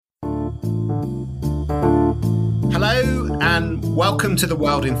Hello and welcome to The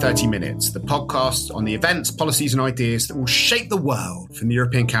World in 30 Minutes, the podcast on the events, policies and ideas that will shape the world from the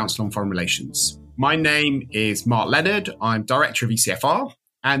European Council on Foreign Relations. My name is Mark Leonard. I'm Director of ECFR,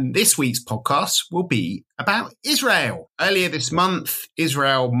 and this week's podcast will be about Israel. Earlier this month,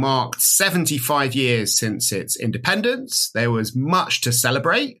 Israel marked 75 years since its independence. There was much to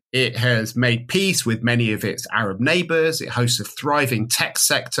celebrate. It has made peace with many of its Arab neighbors. It hosts a thriving tech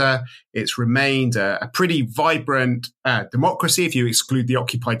sector. It's remained a pretty vibrant democracy, if you exclude the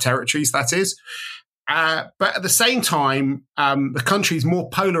occupied territories, that is. But at the same time, the country is more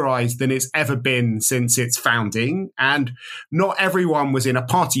polarized than it's ever been since its founding. And not everyone was in a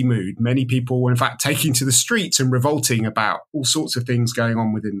party mood. Many people were, in fact, taking to the streets and revolting about all sorts of things going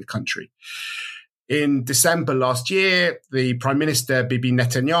on within the country. In December last year, the Prime Minister, Bibi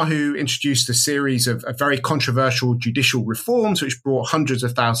Netanyahu, introduced a series of very controversial judicial reforms, which brought hundreds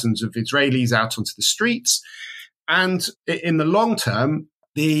of thousands of Israelis out onto the streets. And in the long term,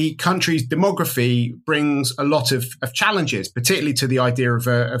 the country's demography brings a lot of challenges, particularly to the idea of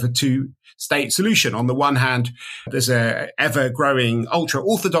a two-state solution. On the one hand, there's a ever-growing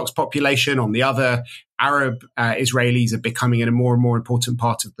ultra-Orthodox population. On the other, Arab Israelis are becoming a more and more important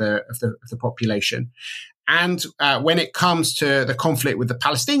part of the population. And when it comes to the conflict with the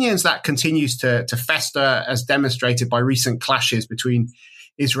Palestinians, that continues to fester, as demonstrated by recent clashes between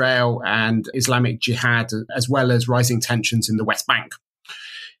Israel and Islamic Jihad, as well as rising tensions in the West Bank.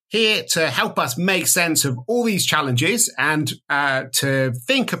 Here to help us make sense of all these challenges and to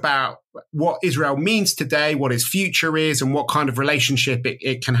think about what Israel means today, what its future is, and what kind of relationship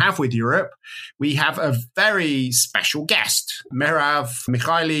it can have with Europe, we have a very special guest. Merav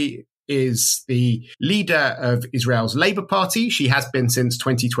Michaeli is the leader of Israel's Labour Party. She has been since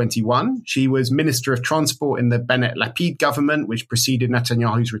 2021. She was Minister of Transport in the Bennett-Lapid government, which preceded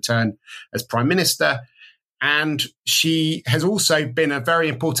Netanyahu's return as Prime Minister. And she has also been a very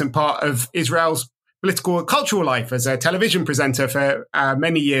important part of Israel's political and cultural life as a television presenter for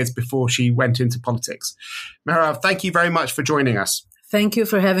many years before she went into politics. Merav, thank you very much for joining us. Thank you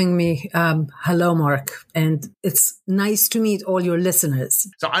for having me. Hello, Mark. And it's nice to meet all your listeners.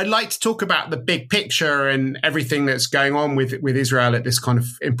 So I'd like to talk about the big picture and everything that's going on with Israel at this kind of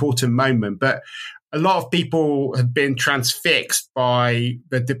important moment. But a lot of people have been transfixed by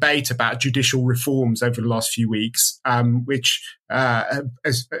the debate about judicial reforms over the last few weeks, which,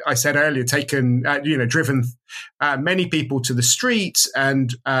 as I said earlier, driven many people to the streets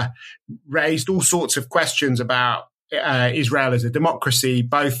and raised all sorts of questions about Israel as a democracy,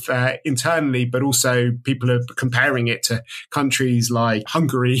 both internally, but also people are comparing it to countries like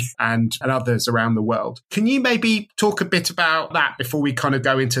Hungary and others around the world. Can you maybe talk a bit about that before we kind of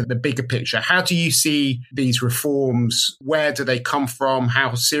go into the bigger picture? How do you see these reforms? Where do they come from?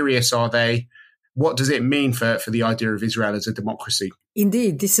 How serious are they? What does it mean for the idea of Israel as a democracy?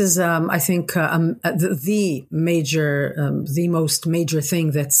 Indeed, this is, I think, the most major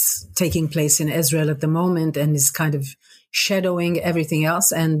thing that's taking place in Israel at the moment and is kind of shadowing everything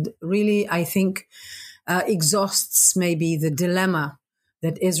else. And really, I think, exhausts maybe the dilemma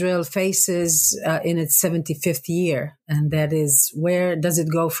that Israel faces in its 75th year. And that is, where does it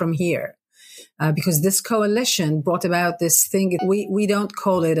go from here? Because this coalition brought about this thing. We don't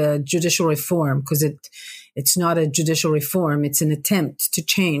call it a judicial reform because it's not a judicial reform. It's an attempt to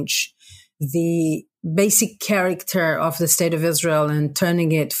change the basic character of the state of Israel and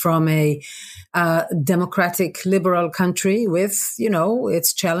turning it from a democratic liberal country with,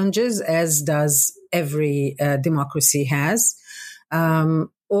 its challenges, as does every democracy has,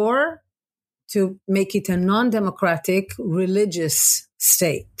 or to make it a non-democratic religious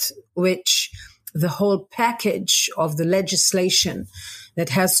state, which the whole package of the legislation that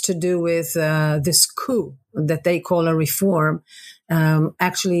has to do with this coup that they call a reform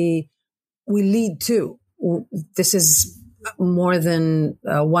actually will lead to. This is more than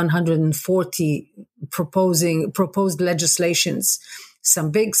 140 proposed legislations,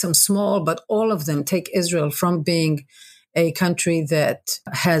 some big, some small, but all of them take Israel from being a country that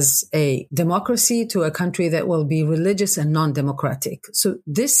has a democracy to a country that will be religious and non-democratic. So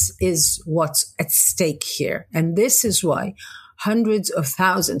this is what's at stake here. And this is why hundreds of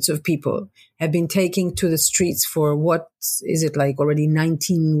thousands of people have been taking to the streets for what is it like already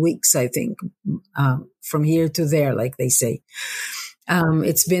 19 weeks, I think, from here to there, like they say.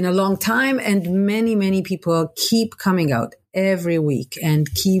 It's been a long time, and many, many people keep coming out every week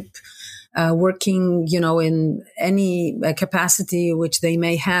and keep working, in any capacity which they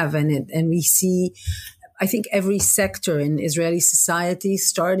may have. And we see, I think, every sector in Israeli society,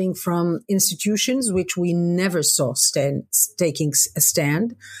 starting from institutions, which we never saw taking a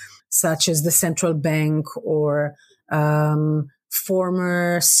stand, such as the central bank or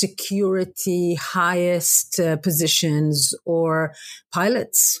former security highest positions, or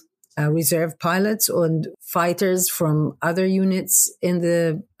pilots, reserve pilots and fighters from other units in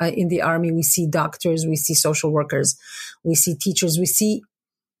the army. We see doctors, we see social workers, we see teachers, we see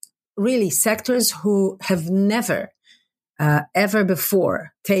really sectors who have never ever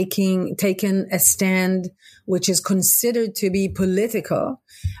before taken a stand which is considered to be political,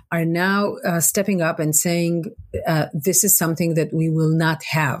 are now stepping up and saying this is something that we will not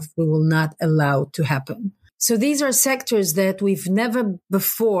have, we will not allow to happen. So these are sectors that we've never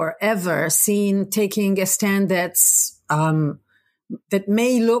before ever seen taking a stand that's that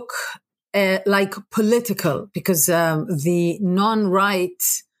may look like political, because the non-right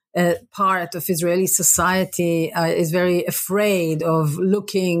part of Israeli society is very afraid of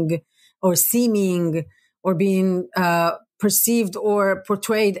looking or seeming or being perceived or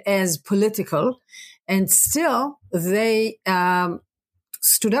portrayed as political. And still they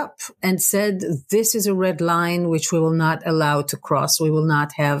stood up and said, this is a red line which we will not allow to cross. We will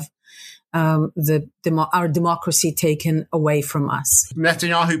not have our democracy taken away from us.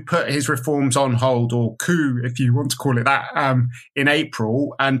 Netanyahu put his reforms on hold, or coup, if you want to call it that, in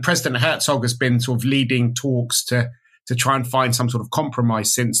April. And President Herzog has been sort of leading talks to try and find some sort of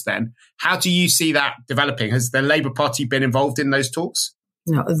compromise since then. How do you see that developing? Has the Labour Party been involved in those talks?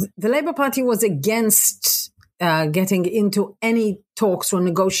 No, the Labour Party was against getting into any talks or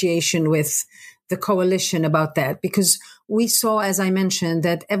negotiation with the coalition about that, because we saw, as I mentioned,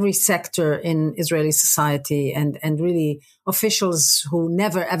 that every sector in Israeli society and really officials who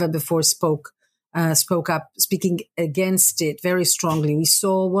never ever before spoke up, speaking against it very strongly. We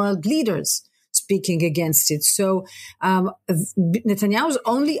saw world leaders speaking against it. So Netanyahu's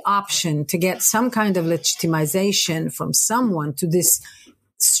only option to get some kind of legitimization from someone to this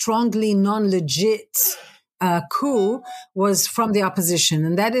strongly non-legit coup was from the opposition.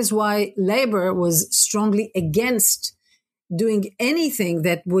 And that is why Labour was strongly against doing anything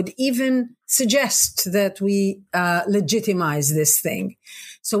that would even suggest that we legitimize this thing.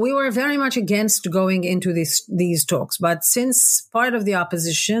 So we were very much against going into these talks. But since part of the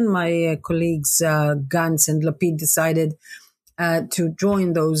opposition, my colleagues Gantz and Lapid, decided to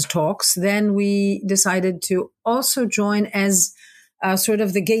join those talks, then we decided to also join as sort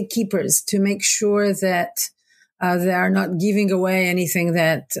of the gatekeepers to make sure that they are not giving away anything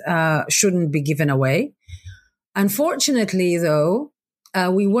that shouldn't be given away. Unfortunately, though,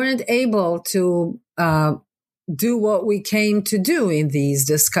 we weren't able to do what we came to do in these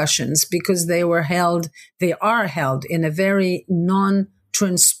discussions, because they are held in a very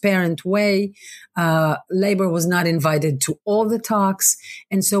non-transparent way. Labour was not invited to all the talks,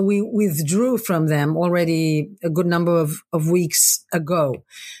 and so we withdrew from them already a good number of weeks ago.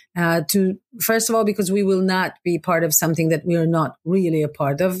 First of all, because we will not be part of something that we are not really a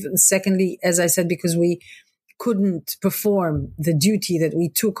part of. Secondly, as I said, because we couldn't perform the duty that we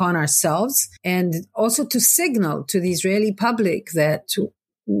took on ourselves, and also to signal to the Israeli public that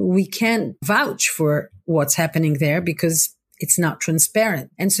we can't vouch for what's happening there because it's not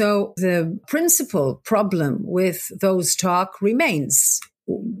transparent. And so the principal problem with those talks remains.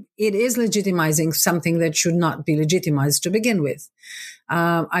 It is legitimizing something that should not be legitimized to begin with.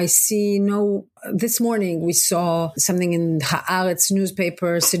 This morning we saw something in Haaretz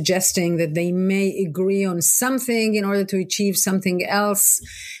newspaper suggesting that they may agree on something in order to achieve something else.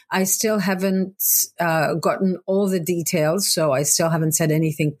 I still haven't gotten all the details, so I still haven't said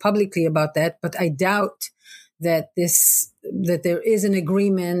anything publicly about that, but I doubt that there is an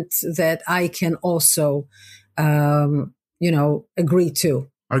agreement that I can also, agree to.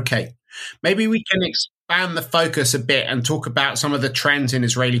 Okay. Maybe we can expand the focus a bit and talk about some of the trends in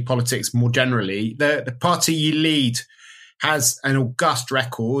Israeli politics more generally. The party you lead has an august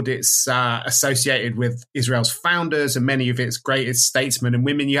record. It's associated with Israel's founders and many of its greatest statesmen and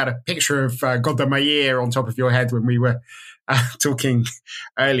women. You had a picture of Golda Meir on top of your head when we were talking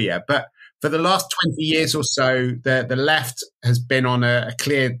earlier. But for the last 20 years or so, the left has been on a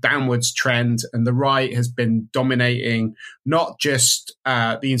clear downwards trend, and the right has been dominating not just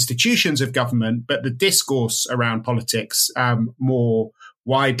the institutions of government, but the discourse around politics more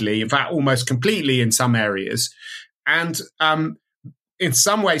widely, in fact, almost completely in some areas. And in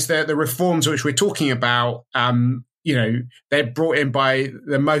some ways, the reforms which we're talking about, they're brought in by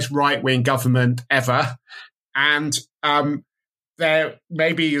the most right-wing government ever. And there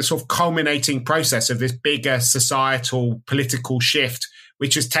may be a sort of culminating process of this bigger societal political shift,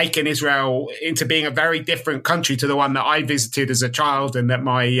 which has taken Israel into being a very different country to the one that I visited as a child and that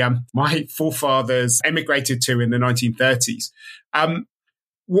my forefathers emigrated to in the 1930s.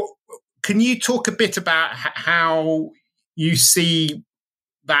 can you talk a bit about how you see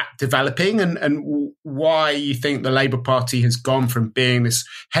that developing and why you think the Labour Party has gone from being this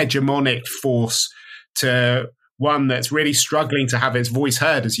hegemonic force to one that's really struggling to have its voice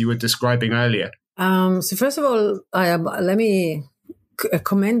heard, as you were describing earlier? So first of all, let me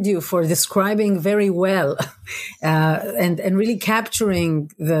commend you for describing very well and really capturing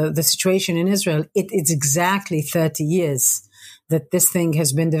the situation in Israel. It's exactly 30 years that this thing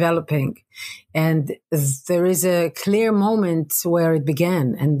has been developing. And there is a clear moment where it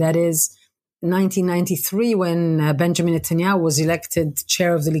began, and that is 1993 when Benjamin Netanyahu was elected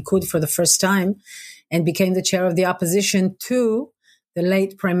chair of the Likud for the first time and became the chair of the opposition to the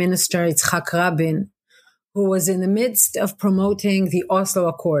late Prime Minister Yitzhak Rabin, who was in the midst of promoting the Oslo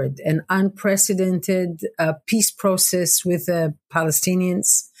Accord, an unprecedented peace process with the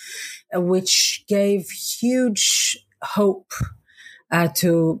Palestinians, which gave huge hope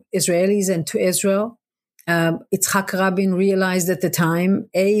to Israelis and to Israel. Yitzhak Rabin realized at the time,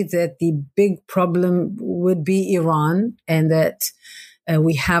 that the big problem would be Iran, and that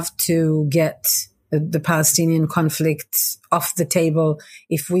we have to get the Palestinian conflict off the table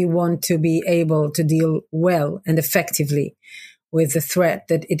if we want to be able to deal well and effectively with the threat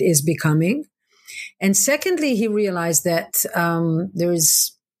that it is becoming. And secondly, he realized that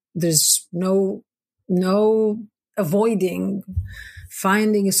there's no avoiding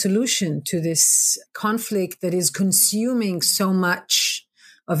finding a solution to this conflict that is consuming so much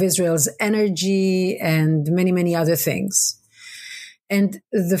of Israel's energy and many, many other things. And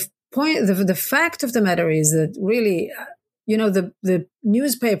the fact of the matter is that really, the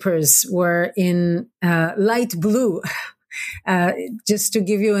newspapers were in light blue, just to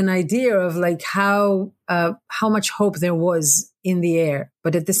give you an idea of like how much hope there was in the air.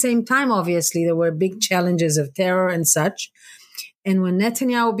 But at the same time, obviously, there were big challenges of terror and such. And when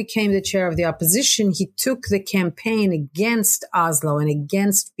Netanyahu became the chair of the opposition, he took the campaign against Oslo and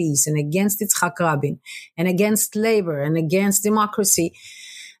against peace and against Yitzhak Rabin and against labor and against democracy.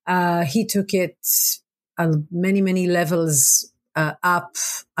 He took it many, many levels up,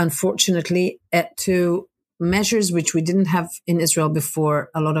 unfortunately, to measures which we didn't have in Israel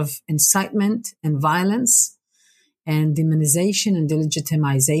before, a lot of incitement and violence and demonization and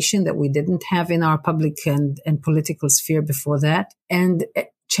delegitimization that we didn't have in our public and political sphere before that. And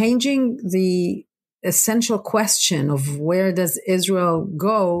changing the essential question of where does Israel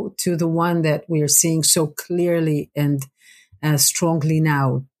go to the one that we are seeing so clearly and strongly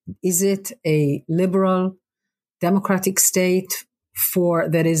now. Is it a liberal, democratic state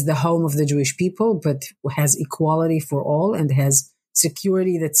that is the home of the Jewish people, but has equality for all and has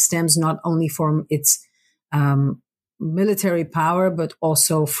security that stems not only from its military power, but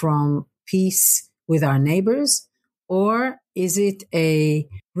also from peace with our neighbors? Or is it a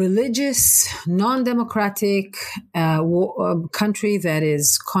religious, non-democratic country that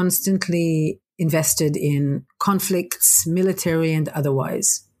is constantly invested in conflicts, military and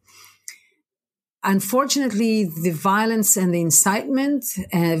otherwise? Unfortunately, the violence and the incitement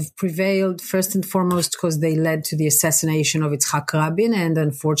have prevailed first and foremost because they led to the assassination of Yitzhak Rabin. And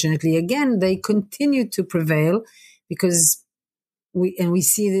unfortunately, again, they continue to prevail because we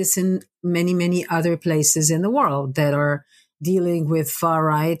see this in many, many other places in the world that are dealing with far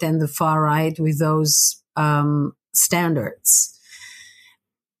right and the far right with those standards.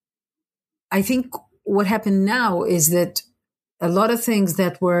 I think what happened now is that a lot of things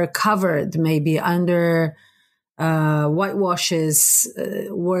that were covered maybe under whitewashes,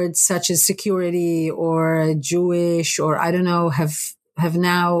 words such as security or Jewish or I don't know, have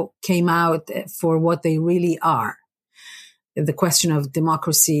now came out for what they really are. The question of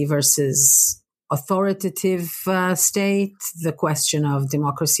democracy versus authoritative state, the question of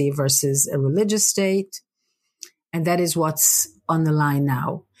democracy versus a religious state. And that is what's on the line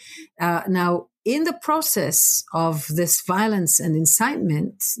now. Now, in the process of this violence and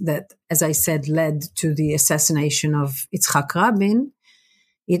incitement that, as I said, led to the assassination of Yitzhak Rabin,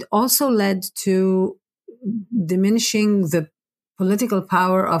 it also led to diminishing the political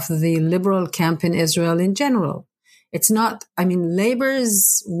power of the liberal camp in Israel in general. It's not,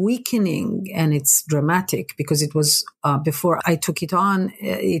 labor's weakening, and it's dramatic because it was, before I took it on,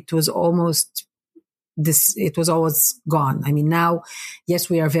 it was always gone. Now, yes,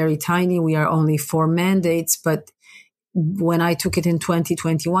 we are very tiny. We are only 4 mandates, but when I took it in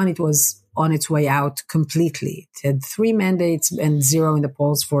 2021, it was on its way out completely. It had 3 mandates and 0 in the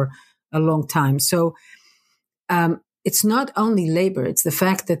polls for a long time. So, it's not only labor. It's the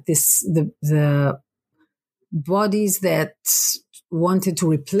fact that the bodies that wanted to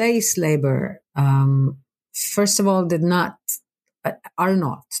replace labor, first of all, are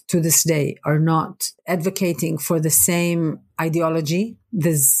not, to this day, are not advocating for the same ideology,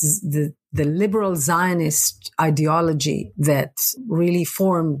 the liberal Zionist ideology that really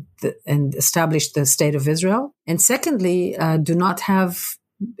formed and established the state of Israel. And secondly, do not have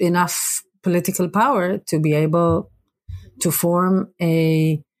enough political power to be able to form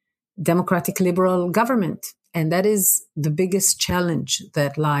a democratic liberal government. And that is the biggest challenge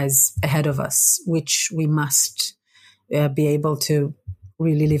that lies ahead of us, which we must be able to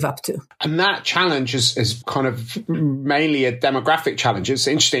really live up to. And that challenge is kind of mainly a demographic challenge. It's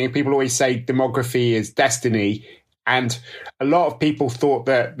interesting. People always say demography is destiny. And a lot of people thought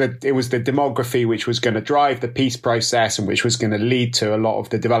that it was the demography which was going to drive the peace process and which was going to lead to a lot of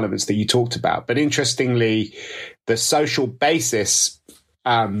the developments that you talked about. But interestingly, the social basis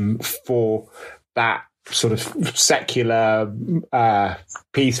for that sort of secular,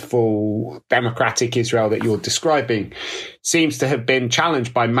 peaceful, democratic Israel that you're describing seems to have been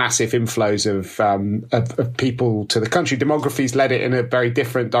challenged by massive inflows of people to the country. Demography's led it in a very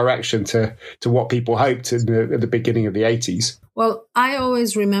different direction to what people hoped at the beginning of the 80s. Well, I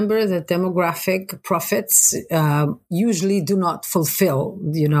always remember that demographic prophets usually do not fulfill,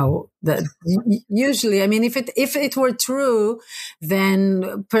 that usually, I mean, if it were true,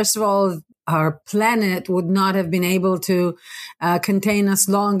 then first of all, our planet would not have been able to contain us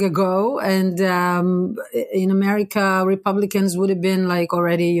long ago. And in America, Republicans would have been like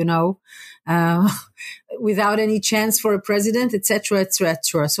already, without any chance for a president, et cetera, et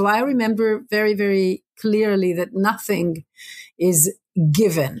cetera. So I remember very, very clearly that nothing is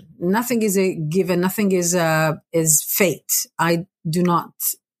given. Nothing is a given. Nothing is fate. I do not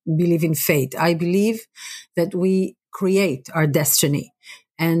believe in fate. I believe that we create our destiny.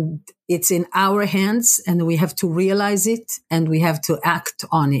 And it's in our hands, and we have to realize it, and we have to act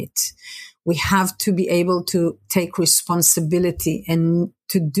on it. We have to be able to take responsibility and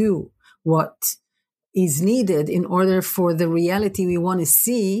to do what is needed in order for the reality we want to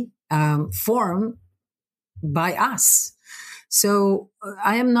see form by us. So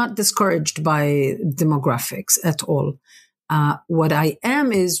I am not discouraged by demographics at all. What I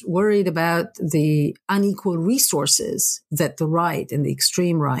am is worried about the unequal resources that the right and the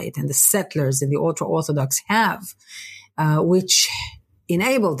extreme right and the settlers and the ultra-Orthodox have, which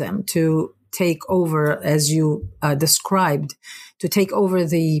enable them to take over, as you described, to take over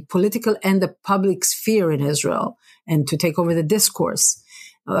the political and the public sphere in Israel and to take over the discourse.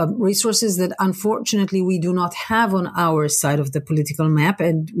 Resources that unfortunately we do not have on our side of the political map,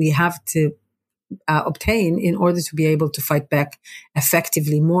 and we have to obtain in order to be able to fight back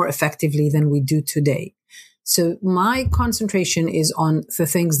effectively, more effectively than we do today. So my concentration is on the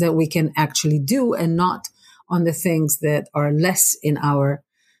things that we can actually do and not on the things that are less in our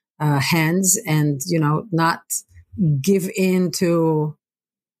hands, and, not give in to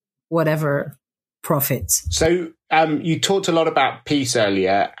whatever profits. So you talked a lot about peace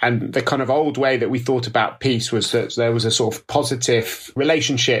earlier, and the kind of old way that we thought about peace was that there was a sort of positive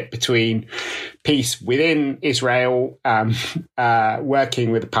relationship between peace within Israel,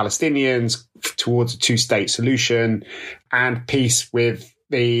 working with the Palestinians towards a two-state solution, and peace with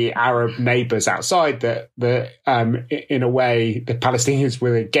the Arab neighbors outside, that in a way, the Palestinians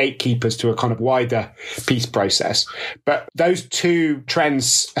were the gatekeepers to a kind of wider peace process. But those two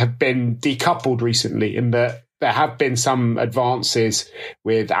trends have been decoupled recently, in that there have been some advances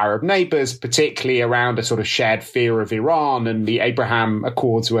with Arab neighbors, particularly around a sort of shared fear of Iran, and the Abraham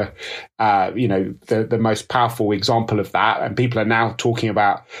Accords were, the most powerful example of that. And people are now talking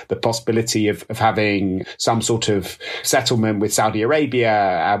about the possibility of having some sort of settlement with Saudi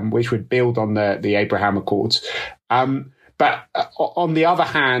Arabia, which would build on the Abraham Accords. But on the other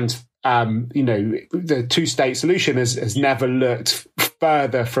hand, the two-state solution has never looked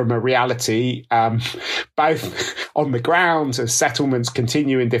further from a reality, both on the ground as settlements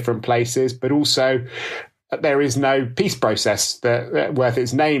continue in different places, but also there is no peace process that worth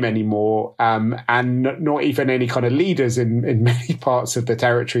its name anymore, and not even any kind of leaders in many parts of the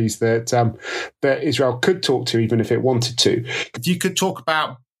territories that Israel could talk to, even if it wanted to. If you could talk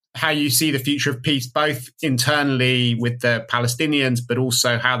about how you see the future of peace, both internally with the Palestinians, but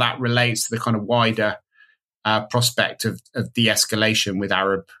also how that relates to the kind of wider prospect of de-escalation with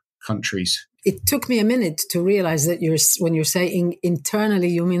Arab countries. It took me a minute to realize that when you're saying internally,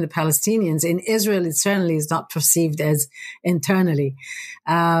 you mean the Palestinians. In Israel, it certainly is not perceived as internally.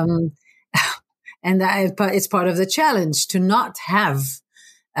 And it's part of the challenge to not have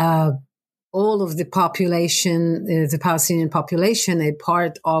all of the population, the Palestinian population, a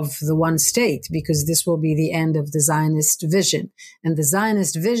part of the one state, because this will be the end of the Zionist vision. And the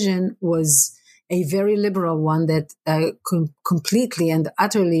Zionist vision was a very liberal one that completely and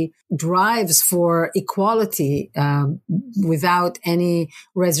utterly drives for equality without any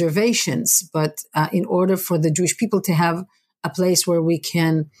reservations. But in order for the Jewish people to have a place where we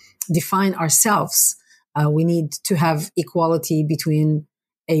can define ourselves, we need to have equality between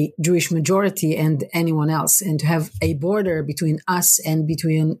a Jewish majority and anyone else, and to have a border between us and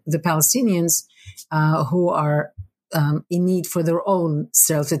between the Palestinians who are in need for their own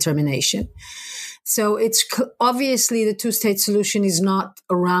self-determination. So it's obviously the two-state solution is not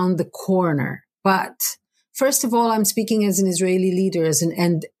around the corner. But first of all, I'm speaking as an Israeli leader, as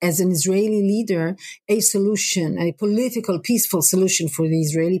an Israeli leader, a solution, a political, peaceful solution for the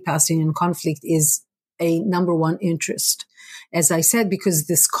Israeli-Palestinian conflict is a number one interest. As I said, because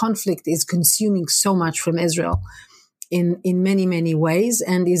this conflict is consuming so much from Israel in many, many ways,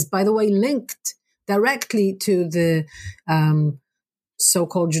 and is, by the way, linked directly to the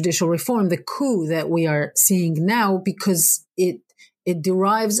so-called judicial reform, the coup that we are seeing now, because it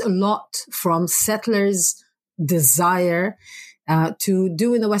derives a lot from settlers' desire to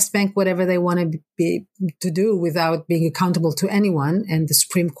do in the West Bank whatever they want to do without being accountable to anyone. And the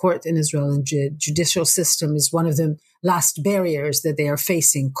Supreme Court in Israel and judicial system is one of the last barriers that they are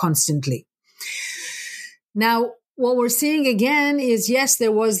facing constantly. Now, what we're seeing again is, yes,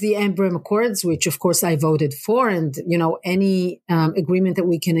 there was the Abraham Accords, which of course I voted for. And, any agreement that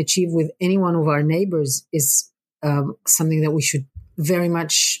we can achieve with any one of our neighbors is something that we should very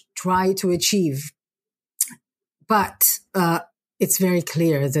much try to achieve. But it's very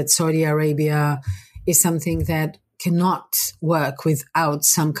clear that Saudi Arabia is something that cannot work without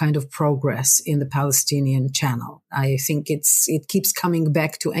some kind of progress in the Palestinian channel. I think it keeps coming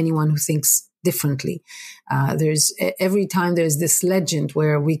back to anyone who thinks differently. Every time there's this legend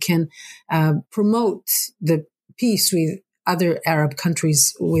where we can promote the peace with other Arab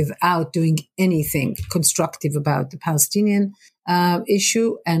countries without doing anything constructive about the Palestinian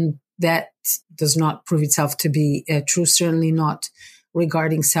issue, and that does not prove itself to be true, certainly not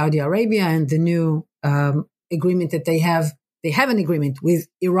regarding Saudi Arabia and the new agreement that they have. They have an agreement with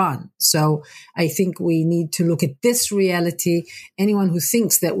Iran. So I think we need to look at this reality. Anyone who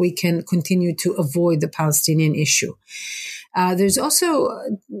thinks that we can continue to avoid the Palestinian issue. There's also,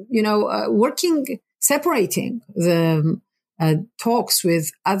 separating the talks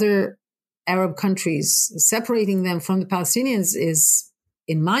with other Arab countries, separating them from the Palestinians is,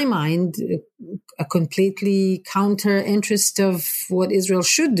 in my mind, a completely counter interest of what Israel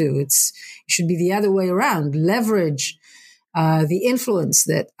should do. It should be the other way around, leverage the influence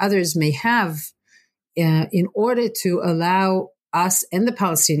that others may have in order to allow us and the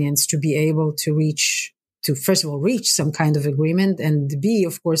Palestinians to be able to first of all, reach some kind of agreement, and B,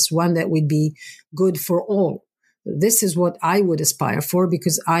 of course, one that would be good for all. This is what I would aspire for,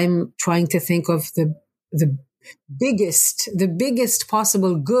 because I'm trying to think of the biggest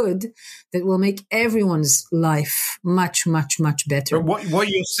possible good that will make everyone's life much, much, much better. But what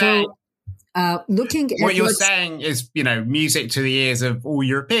you're saying... what you're saying is, music to the ears of all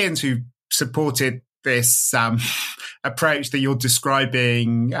Europeans who supported this approach that you're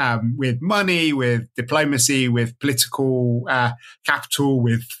describing, with money, with diplomacy, with political capital,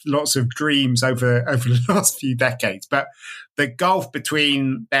 with lots of dreams over the last few decades. But the gulf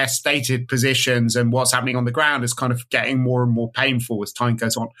between their stated positions and what's happening on the ground is kind of getting more and more painful as time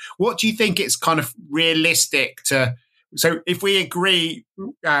goes on. What do you think it's kind of realistic to... So if we agree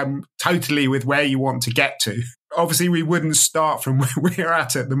totally with where you want to get to, obviously we wouldn't start from where we're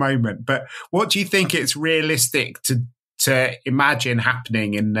at the moment. But what do you think it's realistic to imagine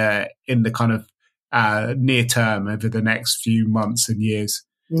happening in the kind of near term over the next few months and years?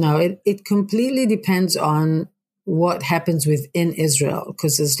 No, it completely depends on what happens within Israel.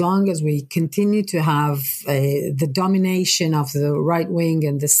 Because as long as we continue to have the domination of the right wing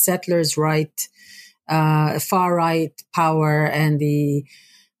and the settlers' right, far right power, and the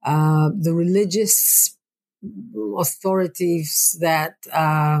religious authorities that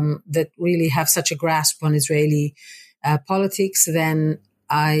really have such a grasp on Israeli politics, then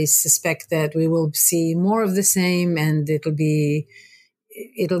I suspect that we will see more of the same, and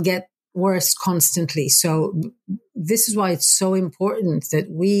it'll get worse constantly. So this is why it's so important that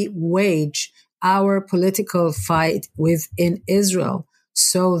we wage our political fight within Israel,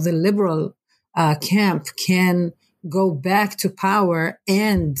 so the liberal camp can go back to power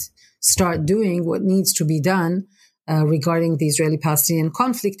and start doing what needs to be done regarding the Israeli-Palestinian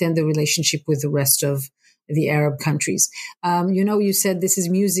conflict and the relationship with the rest of the Arab countries. You said this is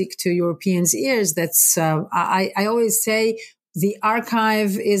music to Europeans' ears. That's I always say the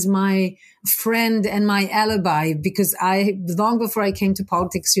archive is my friend and my alibi, because long before I came to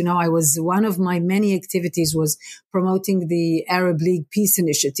politics, I was, one of my many activities was promoting the Arab League Peace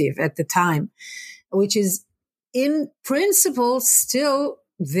Initiative at the time, which is in principle still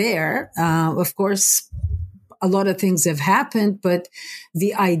there. Of course, a lot of things have happened, but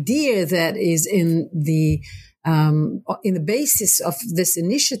the idea that is in the basis of this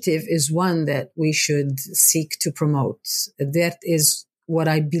initiative is one that we should seek to promote. That is what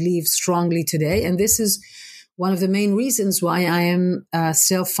I believe strongly today. And this is one of the main reasons why I am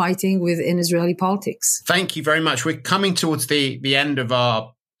still fighting within Israeli politics. Thank you very much. We're coming towards the end of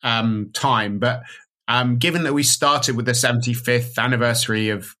our time, but given that we started with the 75th anniversary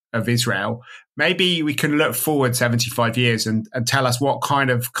of Israel, maybe we can look forward 75 years and tell us what kind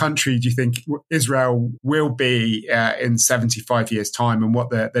of country do you think Israel will be in 75 years' time, and what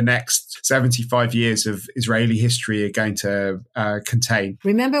the next 75 years of Israeli history are going to contain.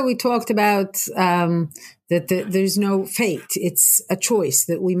 Remember, we talked about that there's no fate. It's a choice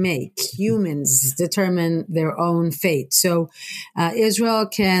that we make. Humans determine their own fate. So Israel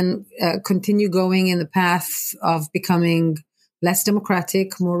can continue going in the path of becoming less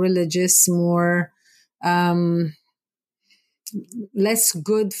democratic, more religious, more less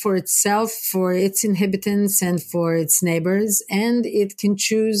good for itself, for its inhabitants, and for its neighbors. And it can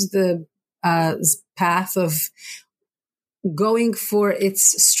choose the path of going for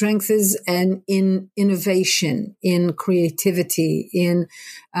its strengths and in innovation, in creativity, in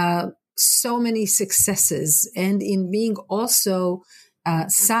so many successes, and in being also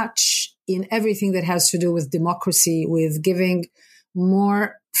such in everything that has to do with democracy, with giving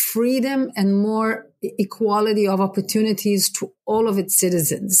more freedom and more equality of opportunities to all of its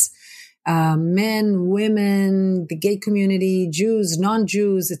citizens, men, women, the gay community, Jews,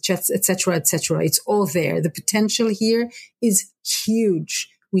 non-Jews, etc., etc. It's all there. The potential here is huge.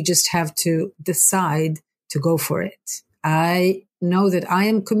 We just have to decide to go for it. I know that I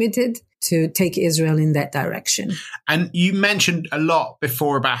am committed to take Israel in that direction. And you mentioned a lot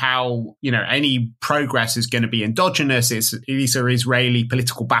before about how, any progress is going to be endogenous. These are Israeli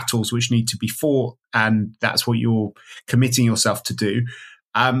political battles which need to be fought, and that's what you're committing yourself to do.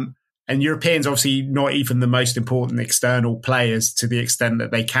 And Europeans, obviously, not even the most important external players to the extent that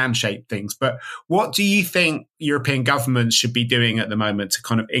they can shape things. But what do you think European governments should be doing at the moment to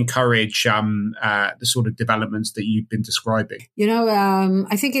kind of encourage the sort of developments that you've been describing?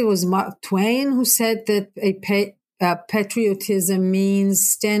 I think it was Mark Twain who said that patriotism means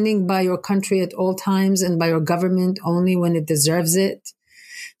standing by your country at all times and by your government only when it deserves it.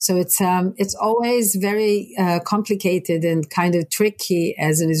 So it's always very complicated and kind of tricky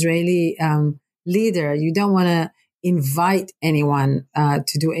as an Israeli leader. You don't want to invite anyone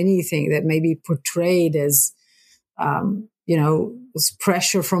to do anything that may be portrayed as,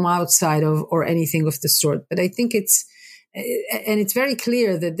 pressure from outside or anything of the sort. But I think it's very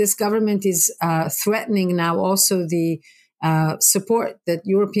clear that this government is threatening now also the support that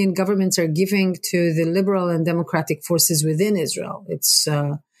European governments are giving to the liberal and democratic forces within Israel. It's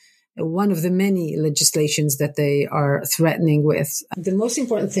one of the many legislations that they are threatening with. The most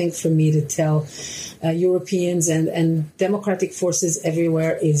important thing for me to tell Europeans and democratic forces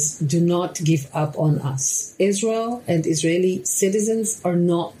everywhere is do not give up on us. Israel and Israeli citizens are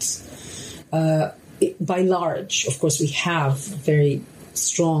not, by large, of course, we have very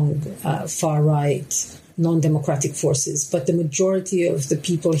strong far-right non-democratic forces, but the majority of the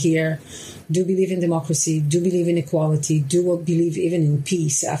people here do believe in democracy, do believe in equality, do believe even in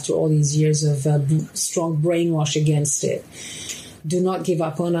peace after all these years of strong brainwash against it. Do not give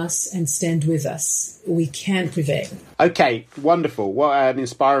up on us and stand with us. We can prevail. Okay, wonderful. What an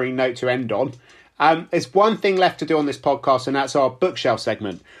inspiring note to end on. There's one thing left to do on this podcast, and that's our bookshelf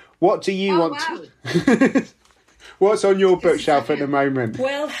segment. What do you want to... What's on your bookshelf at the moment?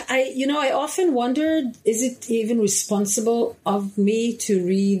 Well, I often wondered, is it even responsible of me to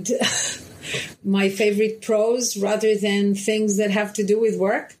read my favorite prose rather than things that have to do with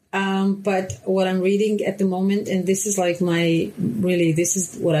work? But what I'm reading at the moment, and this is like this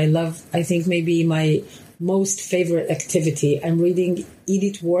is what I love, I think maybe my most favorite activity. I'm reading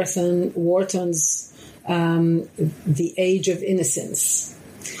Edith Wharton's The Age of Innocence.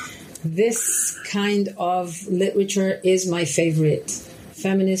 This kind of literature is my favorite.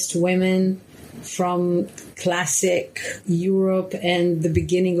 Feminist women from classic Europe and the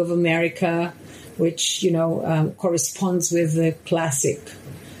beginning of America, which, corresponds with the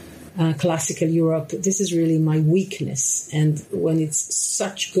classical Europe. This is really my weakness. And when it's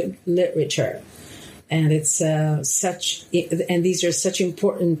such good literature and it's and these are such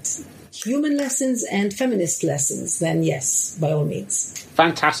important human lessons and feminist lessons, then yes, by all means.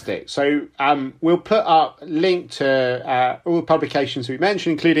 Fantastic. So we'll put up a link to all the publications we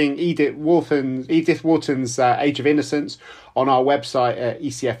mentioned, including Edith Wharton's Age of Innocence on our website at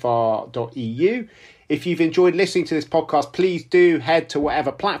ecfr.eu. If you've enjoyed listening to this podcast, please do head to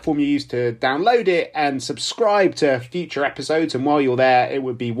whatever platform you use to download it and subscribe to future episodes. And while you're there, it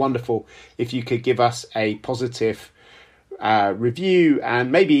would be wonderful if you could give us a positive review and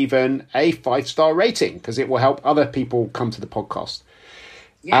maybe even a 5-star rating, because it will help other people come to the podcast.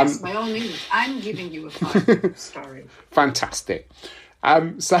 Yes, by all means. I'm giving you a 5-star rating. Fantastic.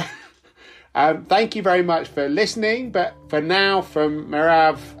 Thank you very much for listening. But for now, from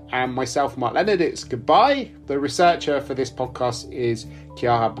Merav and myself, Mark Leonard, it's goodbye. The researcher for this podcast is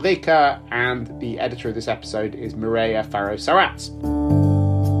Chiara Breker, and the editor of this episode is Mireia Farrow-Saratz.